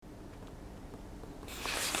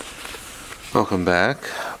Welcome back.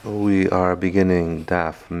 We are beginning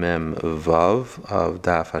Daf Mem Vav of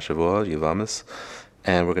Daf Hashavua Yivamis,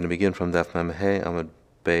 and we're going to begin from Daf Mem He Amud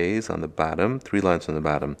Beis on the bottom, 3 lines from the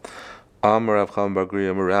bottom.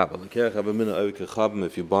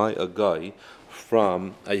 If you buy a guy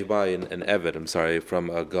from, you buy an Eved, from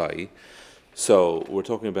a guy. So we're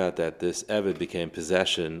talking about that this Eved became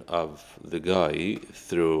possession of the guy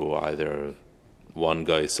through either one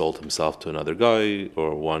guy sold himself to another guy,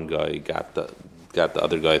 or one guy got the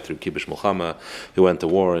other guy through Kibush Mulchama, who went to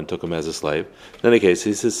war and took him as a slave. In any case,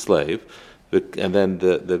 he's his slave, and then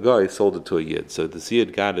the guy sold it to a Yid. So the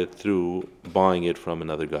Yid got it through buying it from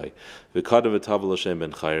another guy. And then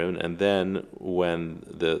when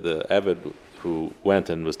the Eved who went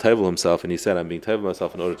and was Tevel himself, and he said, I'm being Tevel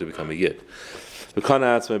myself in order to become a Yid.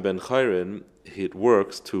 It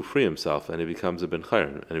works to free himself, and he becomes a Ben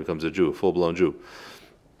Chayrin, and he becomes a Jew, a full-blown Jew.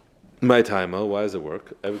 My time, why does it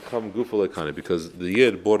work? I become Guful Ekani, because the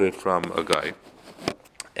Yid bought it from a guy,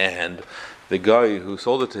 and the guy who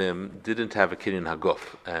sold it to him didn't have a Kinyan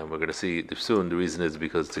Haguf, and we're going to see soon the reason is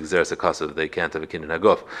because it's Xeris Akasav, they can't have a Kinyan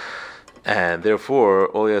Haguf. And therefore,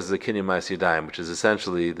 all he has is a Kinyan Ma'as Yadayim, which is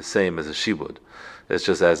essentially the same as a Shibud. It's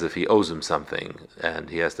just as if he owes him something, and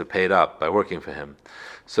he has to pay it up by working for him.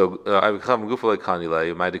 So, the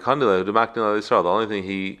only thing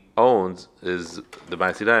he owns is the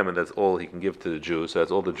Ma'as Yadayim, and that's all he can give to the Jew, so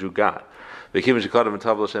that's all the Jew got.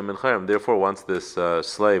 Therefore, once this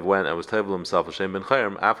slave went and was Tevel himself, Hashem ben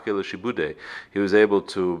Chayim, he was able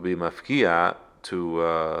to be mafkia, to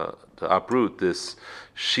uproot this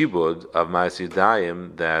shibud of Ma'as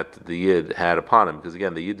Yadayim that the Yid had upon him. Because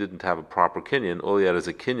again, the Yid didn't have a proper kinyan. All he had is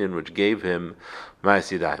a kinyan which gave him Ma'as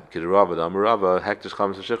Yadayim.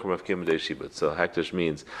 So hektish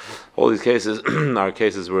means all these cases are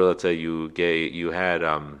cases where, let's say, you had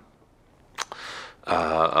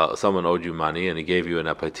someone owed you money and he gave you an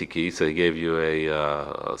apaitiki, so he gave you a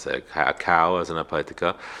cow as an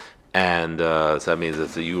apaitika. And so that means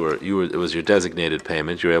that it was your designated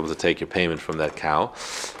payment. You were able to take your payment from that cow,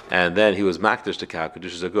 and then he was makdish the cow,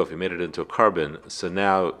 kedushas aguf. He made it into a carbon. So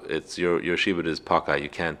now it's your shibud is paka. You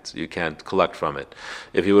can't collect from it.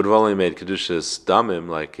 If he would have only made kedushas damim,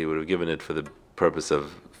 like he would have given it for the purpose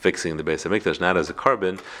of fixing the base of mikdash, not as a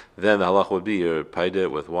carbon, then the halach would be you paid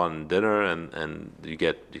it with one dinner, and you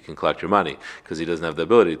can collect your money, because he doesn't have the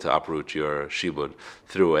ability to uproot your shibud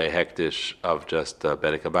through a hektish of just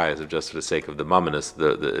bedek habayis, of just for the sake of the mamonis.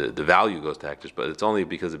 The value goes to hektish, but it's only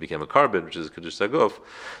because it became a carbon, which is kedush saguf.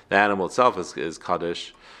 The animal itself is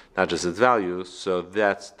kaddish, not just its value. So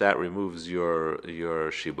that removes your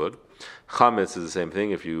shibud. Chametz is the same thing.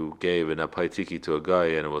 If you gave an apaitiki to a guy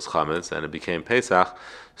and it was chametz and it became Pesach,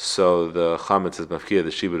 so the chametz is mafkia, the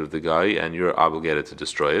shibud of the guy, and you're obligated to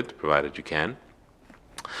destroy it, provided you can.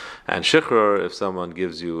 And shikhr, if someone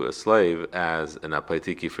gives you a slave as an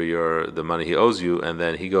apaitiki for the money he owes you, and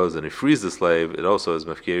then he goes and he frees the slave, it also is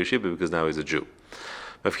mafkia your shibud, because now he's a Jew.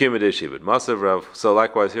 So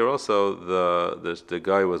likewise here also, the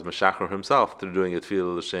guy was Meshachar himself through doing it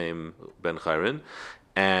Tefillah L'Shem Ben Chayrin,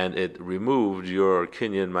 and it removed your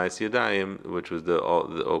Kinyan Ma'as Yadayim, which was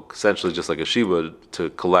essentially just like a shibud to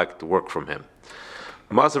collect work from him.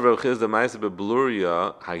 Masav Rav Chiz the Ma'aseh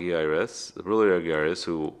Beluria Hagiyaris,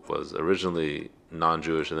 who was originally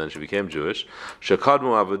non-Jewish and then she became Jewish.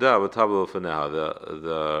 Shekadmu Avodah v'Tabel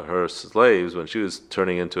Feneha. Her slaves, when she was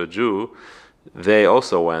turning into a Jew, they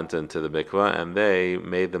also went into the mikvah and they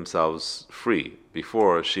made themselves free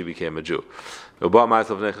before she became a Jew. They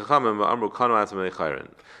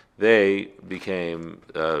became,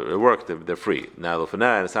 it worked, they're free. Now,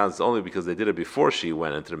 it sounds only because they did it before she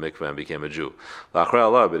went into the mikvah and became a Jew. But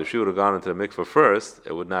if she would have gone into the mikvah first,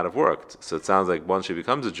 it would not have worked. So it sounds like once she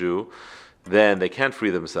becomes a Jew, then they can't free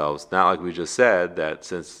themselves. Not like we just said, that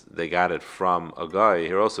since they got it from a guy,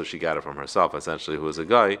 here also she got it from herself, essentially, who was a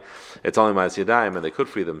guy. It's only Ma'as Yadayim, and they could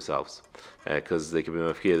free themselves, because they could be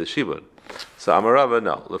mafkia the shibud. So Amarava,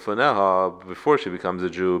 no. Lefaneha, before she becomes a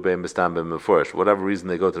Jew, bein bestam ben mefurish. Whatever reason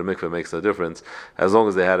they go to the mikveh makes no difference. As long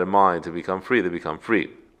as they had in mind to become free, they become free.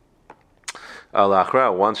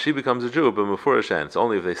 Al-Akhra, once she becomes a Jew, but Mefurish, it's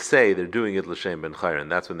only if they say they're doing it L'Shem Ben Chayrin,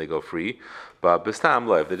 that's when they go free. But Bistam,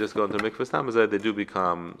 if they just go into the mikveh Bistam, they do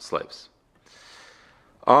become slaves.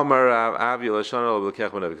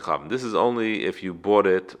 This is only if you bought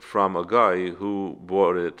it from a guy who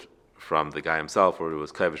bought it from the guy himself, or it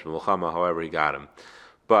was Kavish Melchama, however he got him.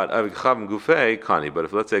 But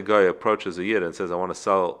if let's say a guy approaches a Yid and says, I want to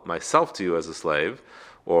sell myself to you as a slave,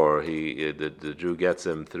 or the Jew gets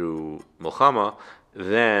him through Milchama,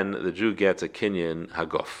 then the Jew gets a kinyan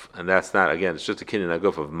haguf, and that's not, again, it's just a kinyan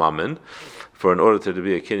haguf of mammon. For in order to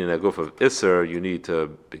be a kinyan haguf of iser, you need to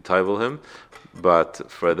be taivel him. But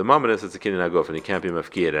for the Mamonis, it's a kinyan haguf, and he can't be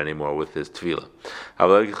mafkir anymore with his tefillah.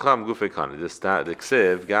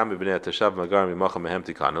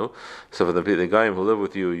 So for the guys who live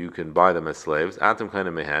with you, you can buy them as slaves. Atam kind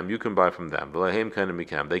of mehem, you can buy from them.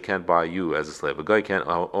 They can't buy you as a slave. A guy can't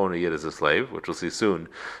own a yid as a slave, which we'll see soon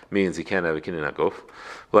means he can't have a kinyan haguf.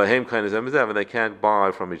 And they can't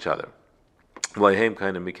buy from each other.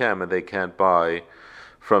 And they can't buy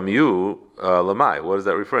from you, lamai. What is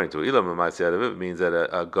that referring to? Ilam lamai siyadav. It means that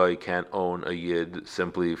a guy can't own a yid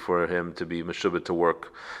simply for him to be meshubet to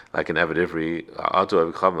work like an eved ivri. A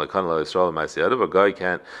guy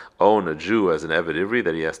can't own a Jew as an eved ivri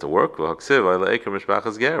that he has to work. So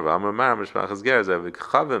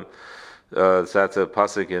that's a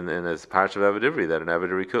pasuk in his parsha of eved ivri that an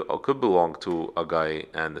eved ivri could belong to a guy,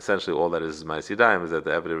 and essentially all that is ma'asidayim is that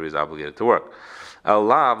the eved ivri is obligated to work.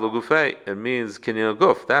 Al-lav l'gufei, it means kinyan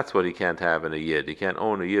haguf. That's what he can't have in a yid. He can't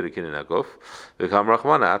own a yid, a kinyan haguf. V'kam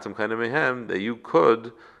rachmana atam kind of mehem, that you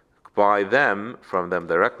could buy them from them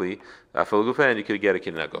directly, afal gufei, and you could get a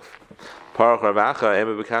kinyan haguf. Parach ravacha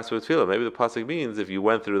eme b'kasef tefillah. Maybe the pasuk means if you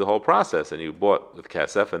went through the whole process and you bought with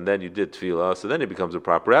kasef and then you did tefillah, so then he becomes a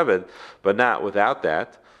proper eved, but not without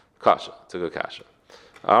that. Kasha, it's a good kasha.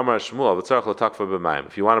 Amar Shmuel,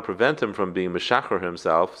 if you want to prevent him from being meshacher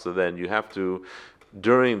himself, so then you have to,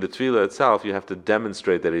 during the tefillah itself, you have to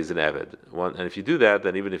demonstrate that he's an eved. And if you do that,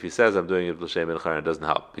 then even if he says, I'm doing it l'shem ben chayrin, it doesn't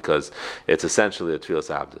help, because it's essentially a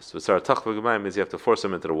tefillah abdus. V'tzar tach v'gemayim means you have to force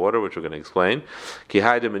him into the water, which we're going to explain. Ki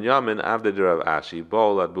haydim and yamin avdei derav ashi,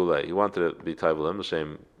 bol ad bulei. He wanted to be taivulim,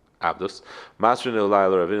 l'shem abdus. Masrin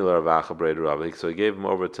elayla Ravina l'Ravacha brei Rav. So he gave him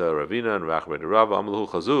over to Ravina and Ravacha brei Rav. Amluhu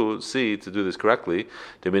chazu, see, to do this correctly,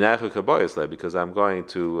 deminachu kaboyasle, because I'm going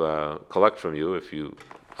to collect from you if you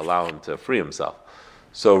allow him to free himself.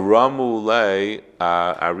 So Ramule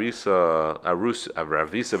Ravisa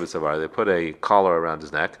b'savar, they put a collar around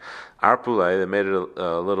his neck. Arpule, they made it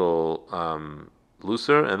a little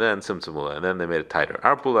looser, and then simtzumula, and then they made it tighter.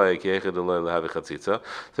 Arpulai kiechad aloi lehavi chatzitza. So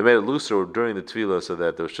they made it looser during the tefillah so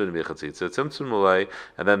that there shouldn't be a chatzitza. Simtzumulai,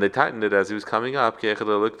 and then they tightened it as he was coming up. Kiechad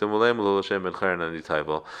aliktamulei mulul Hashem ben chayrin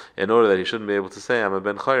anitayvel, in order that he shouldn't be able to say I'm a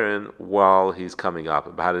ben chayrin while he's coming up.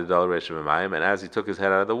 And as he took his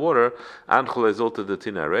head out of the water, anchulei zulta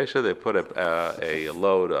detina reisha, they put a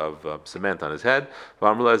load of cement on his head.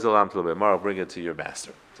 Bring it to your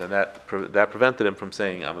master. So that prevented him from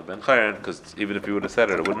saying I'm a ben chayrin, because even if he would have said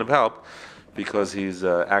it, it wouldn't have helped, because he's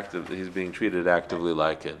active. He's being treated actively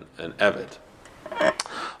like an eved.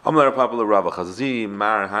 Look what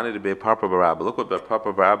the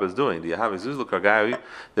Papa Barabba is doing.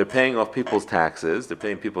 They're paying off people's taxes. They're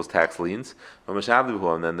paying people's tax liens,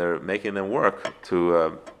 and then they're making them work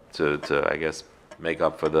to I guess make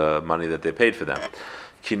up for the money that they paid for them.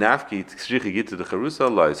 So do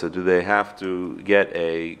they have to get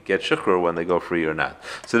shikhr when they go free or not?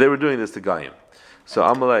 So they were doing this to Goyim. So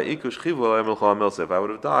if I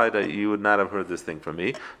would have died, you would not have heard this thing from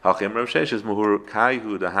me. All the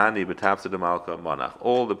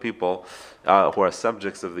people who are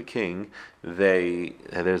subjects of the king,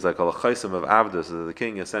 there's like a chaysim of avdus, so the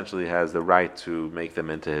king essentially has the right to make them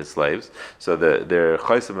into his slaves. So their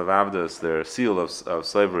chaysim of avdus, their seal of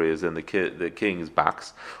slavery, is in the king's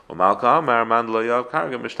box. And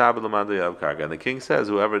the king says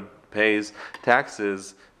whoever pays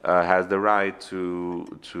taxes has the right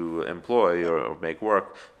to employ or make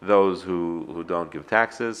work those who don't give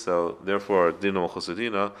taxes. So therefore, dino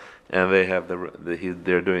chosudino, and they have they're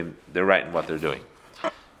right in what they're doing.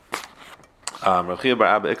 Rav Chia bar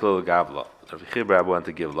Abba Ikla Gavla. Rav Chia bar Abba went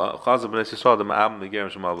to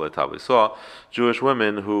Givla. We saw Jewish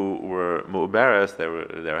women who were mu'beres, they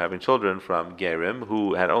were having children from Gerim,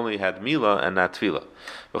 who had only had Mila and not Tefillah.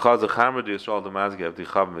 And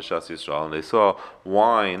they saw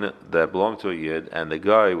wine that belonged to a Yid, and the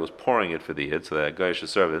guy was pouring it for the Yid, so that Goyish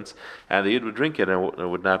servants, and the Yid would drink it, and they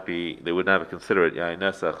would not consider it Yain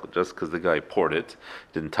Nesach just because the guy poured it,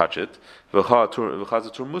 didn't touch it. And he saw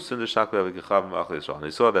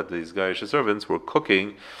that these Goyish servants were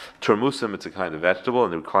cooking turmusim. It's a kind of vegetable,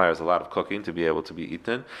 and it requires a lot of cooking to be able to be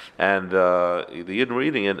eaten. And the Yidden were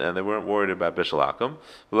eating it, and they weren't worried about Bishul Akum.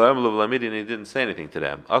 And he didn't say anything to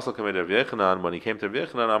them. Also, when he came to Rav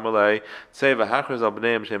Yechanan,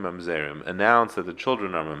 announced that the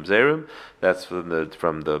children are mamzerim. That's from the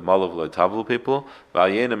Malav Loitavlu people.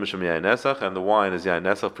 And the wine is Yain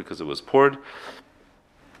Nesach because it was poured.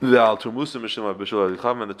 The turmusim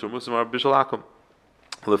and the turmusim are Bishul Akum.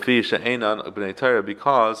 Lefi she'enan b'nei Torah,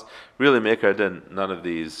 because really Meikar Din, none of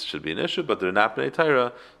these should be an issue, but they're not b'nei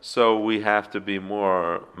Torah, so we have to be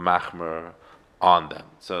more machmer on them.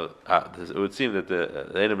 So it would seem that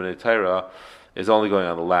the Ein b'nei Torah is only going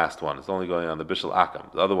on the last one. It's only going on the Bishul Akam.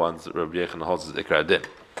 The other ones, Rabbi Yechon holds is Ikar Din.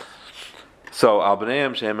 So al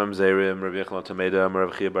b'neiim shehem mamzerim, Rabbi Yechon tameda,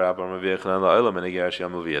 Rabbi Chia bar Abba, Rabbi Yechon la'olam, and a ger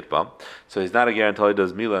she'am l'viyat bam. So he's not a ger until he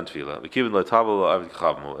does mila and tefillah. V'kivin lo'tavel lo'avid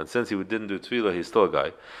chavmu, and since he didn't do tefillah, he's still a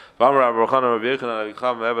guy. V'amar Rabbi Yochanan, Rabbi Yechon, Rabbi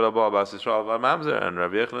Chavmu, Eved Abba, Bas Yisrael, V'amamzer, and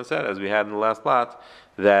Rabbi Yechon said, as we had in the last plot,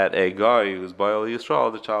 that a guy who's Baal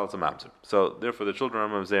Yisrael, the child is a mamzer. So therefore, the children are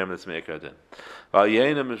mamzerim. That's meikar din. While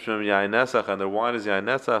yenim mishum yain nesach, and their wine is yain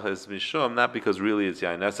nesach, is mishum, not because really it's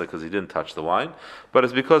yain nesach because he didn't touch the wine, but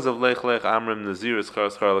it's because of lech lech amrim nazir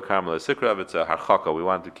schar schar lekarmel sikrav. It's a harchaka. We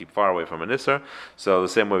want to keep far away from a nisr. So the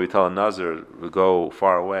same way we tell a nazir, we go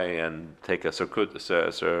far away and take a circuitous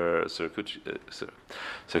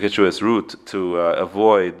route to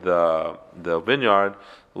avoid the vineyard.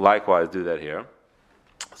 Likewise, do that here.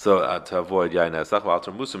 So to avoid yain nesach,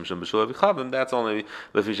 v'alter musim shem b'shul avichavim, that's only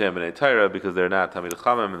lefi shem b'nei Torah because they're not tamid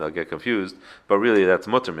chamim and they'll get confused. But really, that's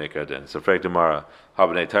mutter meikar din. So frag Gemara, ha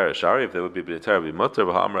b'nei Torah shari, if they would be b'nei Torah, be mutter.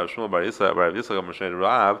 V'ha'am Rav Shmuel bar Yisrael Amar Shmei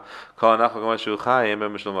Rav kol anach v'gamashu chayim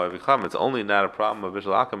and b'shul avichavim. It's only not a problem of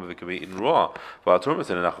b'shul akam if it can be eaten raw. V'al turmas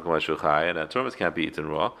and anach v'gamashu chayim, and turmas can't be eaten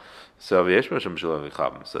raw. So the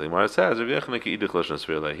Gemara says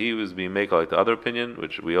he was being made like the other opinion,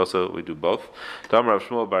 which we do both. Anything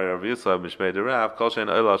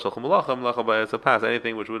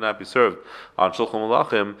which would not be served on shulchan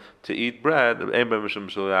malachim to eat bread is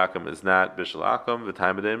not bishul akam. The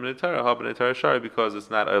time of because it's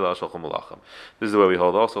not oila shulchan malachim. This is the way we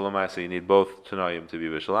hold. Also, so you need both tanayim to be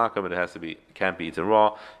bishul akam. It can't be eaten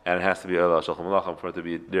raw, and it has to be oila shulchan malachim for it to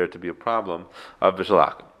be there to be a problem of bishul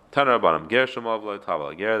akam. Taner Rabbanim, ger shemav lo tavel,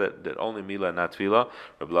 a ger that only mila and not tefillah.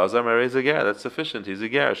 Rabbi Lazar marries a ger, that's sufficient. He's a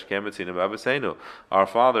ger. Shekem etzinu b'aviseinu. Our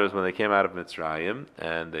fathers, when they came out of Mitzrayim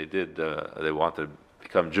and they wanted to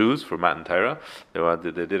become Jews for Matan Torah, they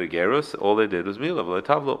did a gerus. All they did was mila v'lo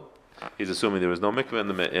tavlo. He's assuming there was no mikveh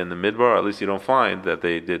in the midbar, or at least you don't find that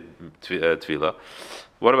they did tefillah.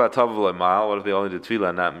 What about Tavav Mal? What if they only did Tefillah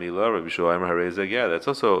and not Mila? Rabbi Shulayim Hareza Ger. That's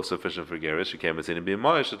also sufficient for Gerish. She came and seen him being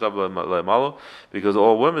Moish Tavav Malo, because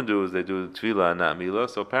all women do is they do Tefillah and not Mila.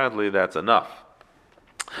 So apparently that's enough.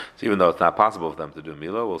 So even though it's not possible for them to do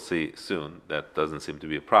Mila, we'll see soon that doesn't seem to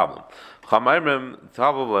be a problem. Either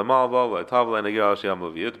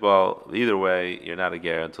way, you're not a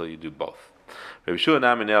Ger until you do both. Rabbi Shua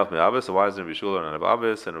Nami Neilch Me'avis, so why doesn't Rabbi Shua learn of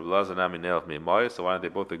Avis, and Rabbi Lazar Nami Neilch Me'mois, so why don't they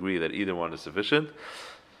both agree that either one is sufficient?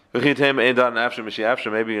 Maybe you're going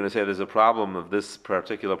to say there's a problem of this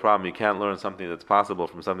particular problem. You can't learn something that's possible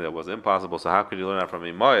from something that was impossible, so how could you learn that from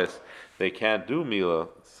Me'mois? They can't do Mila,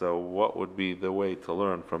 so what would be the way to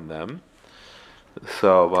learn from them?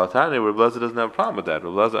 So, Balatani, Rabbi Lazar doesn't have a problem with that.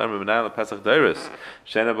 Rabbi Lazar and Pesach Dairis,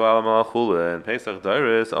 Shena Ba'al Malach Chulin, and Pesach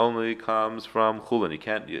Dairis only comes from Chulin. You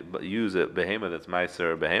can't use it behema that's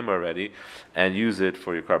meiser behema already, and use it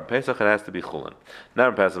for your carbon Pesach. It has to be Chulin.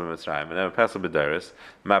 Never Pesach Mitzrayim, and never Pesach B'Dairis.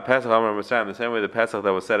 Ma Pesach Amar Mitzrayim, the same way the Pesach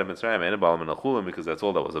that was said in Mitzrayim, and Ba'al Malach Chulin, because that's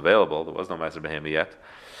all that was available. There was no meiser behema yet.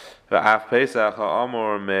 Af Pesach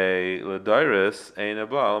Amor Me L'Dairis Ein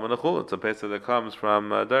Ba'al Malach Chulin. So Pesach that comes from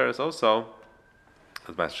Dairis also.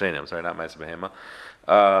 I'm sorry, not Ma'aser Behema.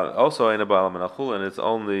 Also, in a Ba'al Menachulin, it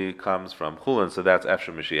only comes from Chulin, so that's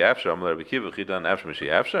Efshar Mishi Efshar. Amar Rabbi Kiva Chidan Efshar Mishi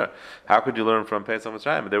Efshar. How could you learn from Pesach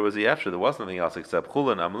Mitzrayim? There was the Efshar. There was nothing else except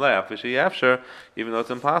Chulin. Amalei Afishi Efshar. Even though it's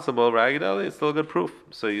impossible, Raggedali, it's still a good proof.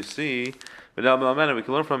 So you see, we can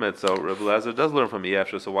learn from it. So Rabbi Lazar does learn from the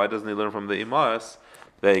Efshar. So why doesn't he learn from the Imas?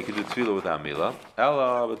 That he could do tefillah without mila.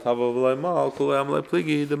 Ella, but tavav v'leimal, kulei amalei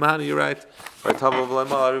pligi. The man, you're right. Right, tavav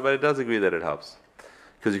v'leimal. Everybody does agree that it helps.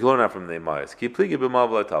 Because you can learn that from the Imayas. Keep pligi b'mal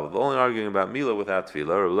v'leitav. Only arguing about Mila without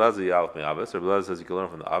tefillah. Rabbi Lazar yalach me'avis. Rabbi Lazar says you can learn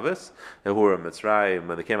from the Avis. And who were in Mitzrayim,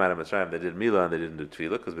 when they came out of Mitzrayim, they did Mila and they didn't do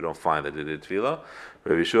tefillah, because we don't find that they did tefillah.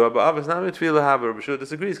 Rabbi Shua ba'avis not with tefillah have. Rabbi Shua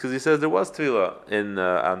disagrees because he says there was tefillah in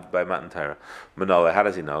by Matan Torah. Manala, how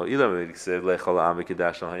does he know?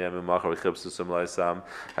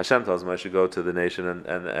 Hashem tells him I should go to the nation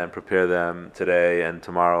and prepare them today and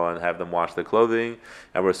tomorrow and have them wash their clothing.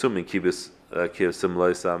 And we're assuming kibbutz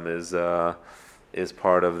Loisam is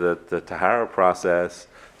part of the tahara process.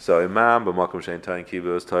 So imam b'makom shein tayin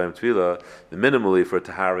kibbutz tayin tefillah. Minimally for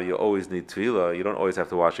tahara you always need tefillah. You don't always have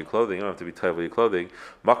to wash your clothing. You don't have to be tight with your clothing.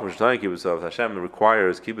 Makom shein tayin kibbutz. So if Hashem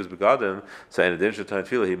requires kibbutz begadim, so in addition to tayin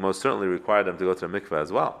tefillah, He most certainly required them to go to the mikveh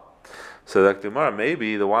as well. So that Gemara,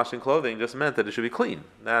 maybe the washing clothing just meant that it should be clean,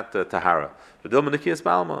 not tahara. The dilma nikiyas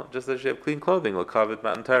balma, just that you have clean clothing, l'kavit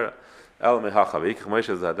matan tera. Moshe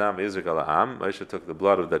took the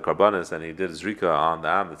blood of the karbanis and he did zrika on the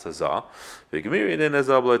am, that's hazah.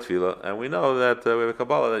 And we know that we have a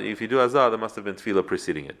Kabbalah that if you do hazah, there must have been tefillah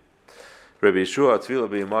preceding it. Rabbi Yeshua tefillah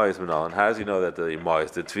b'yimayis minal. And how does he know that the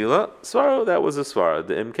yimayis did tefillah? Svara, that was a svara.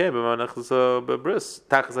 The imkei b'bris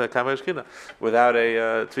tachas kamesh kina. Without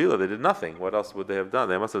a tefillah, they did nothing. What else would they have done?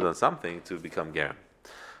 They must have done something to become gerim.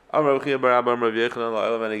 You're not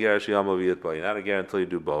a ger until you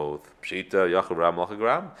do both. Pshita, Yachab Ram, Lacha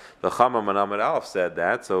Gram. The Chama Manam Aleph said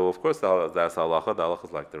that, so of course that's halacha. The halacha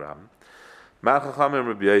is like the Ram. If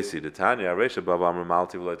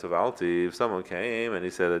someone came and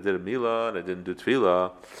he said, I did a milah and I didn't do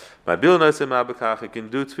tefillah, my bill I can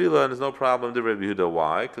do tefillah and there's no problem to Rabbi Yehuda.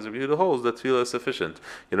 Why? Because Rabbi Yehuda holds that tefillah is sufficient.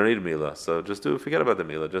 You don't need milah, so forget about the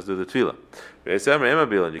milah, just do the tefillah.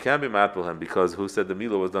 You can't be mad for him because who said the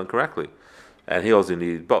milah was done correctly? And he also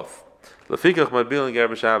needs both. Therefore, you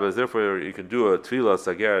can do a tefillah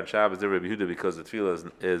sager and Shabbos Rabbi Yehuda because the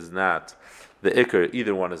tefillah is not the ikr.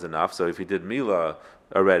 Either one is enough. So if he did milah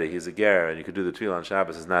already, he's a ger, and you could do the tefillah on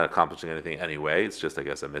Shabbos. It's not accomplishing anything anyway. It's just, I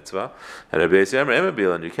guess, a mitzvah. And Rabbi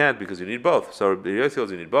Yossi and you can't because you need both. So Rabbi Yossi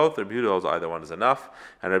holds you need both. Rabbi Yehuda holds either one is enough.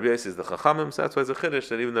 And Rabbi Yossi is the chachamim. So that's why it's a chiddush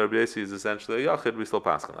that even though Rabbi Yossi is essentially a yachid, we still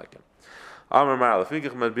pass him like him. Amar Mar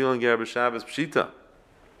lefikach madbilan ger b'Shabbos pshita.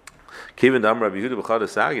 Kivin dam Rabbi Yehuda b'chad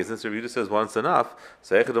sagi. Since Rabbi Yehuda says once enough,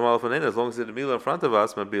 so echad amalfanena. As long as he did a milah in front of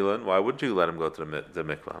us, madbilan, why wouldn't you let him go to the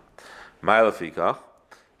mikvah? Ma'alafikach.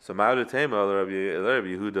 So Ma'adatema Rabbi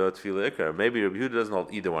Yehuda tefillah ikar. Maybe Rabbi Yehuda doesn't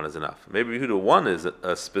hold either one is enough. Maybe Rabbi Yehuda one is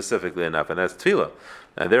specifically enough, and that's tefillah.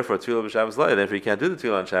 And therefore tefillah b'Shabbos light. Therefore you can't do the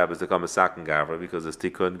tefillah on Shabbos to come a sakin gavra because it's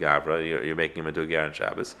tikkun gavra. You're making him into a ger on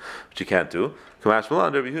Shabbos, which you can't do. Kamash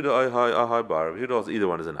Malan Rabbi Yehuda ahai bar. Rabbi Yehuda holds either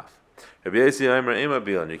one is enough. Rabbi Yossi Aimer ema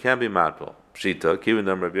bilan. You can't be matbel. Pshita kivin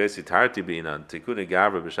dam Rabbi Yossi tarti binan tikkun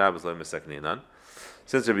gavra b'Shabbos loy mesakninan.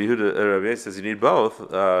 Since Rabbi Yossi says you need both,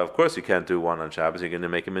 of course you can't do one on Shabbos. You're going to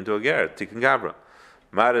make him into a ger, tikkun gavra.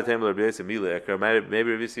 Maybe Rabbi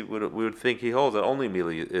Yossi we would think he holds that only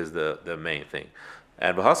milah is the main thing.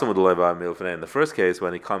 And B'Hasan would lay by milah b'fanenu. In the first case,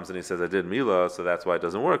 when he comes and he says I did milah, so that's why it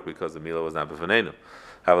doesn't work because the milah was not b'fanenu.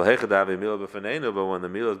 But when the milah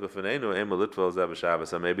is b'fanenu, ema litval zeh b'Shabbos.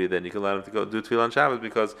 So maybe then you can let him to go do tefillah on Shabbos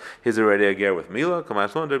because he's already a ger with milah.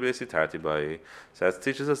 Kamash lo Rabbi Yossi tarti bai. So that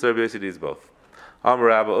teaches us that Rabbi Yossi needs both. Amar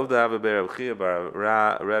Rabba of the Abba Ber Rav Chia bar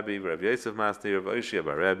Rabbi Rav Yosef Masni Rav Oshia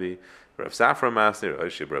bar Rabbi Rav Safra Masni Rav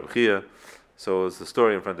Oshia bar Rav Chia. So it's the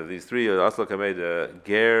story in front of these three. Also, made a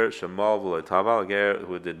ger shemal v'lo taval, a ger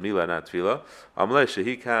who did milah not tefillah. Amle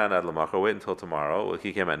shehi kan ad lamachar. Wait until tomorrow.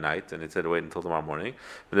 He came at night and he said wait until tomorrow morning.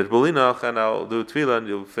 And it bolinach and I'll do tefillah and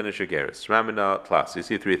you'll finish your geras. Shramina tlas. You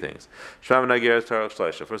see three things. Shramina geras tarach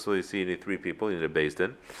shleisha. First of all, you see you need three people. You need a beis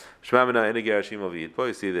din. Shramina in a ger shimol v'yitpo.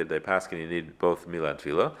 You see that they pass and you need both milah and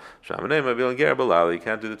tefillah. Shramina mabil ger balali. You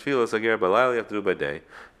can't do the tefillah so ger balali. You have to do it by day.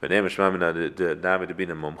 Maybe you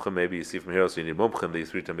see from here, so you need mumchim, these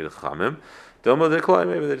three Talmidei Chachamim.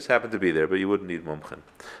 Maybe they just happen to be there, but you wouldn't need mumchim.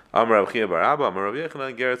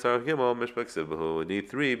 We need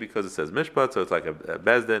three because it says mishpat, so it's like a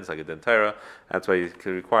bezdin, it's like a dentera. That's why you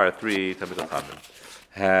can require three Talmidei Chachamim.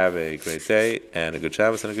 Have a great day, and a good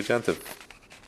Shabbos, and a good Yom Tov.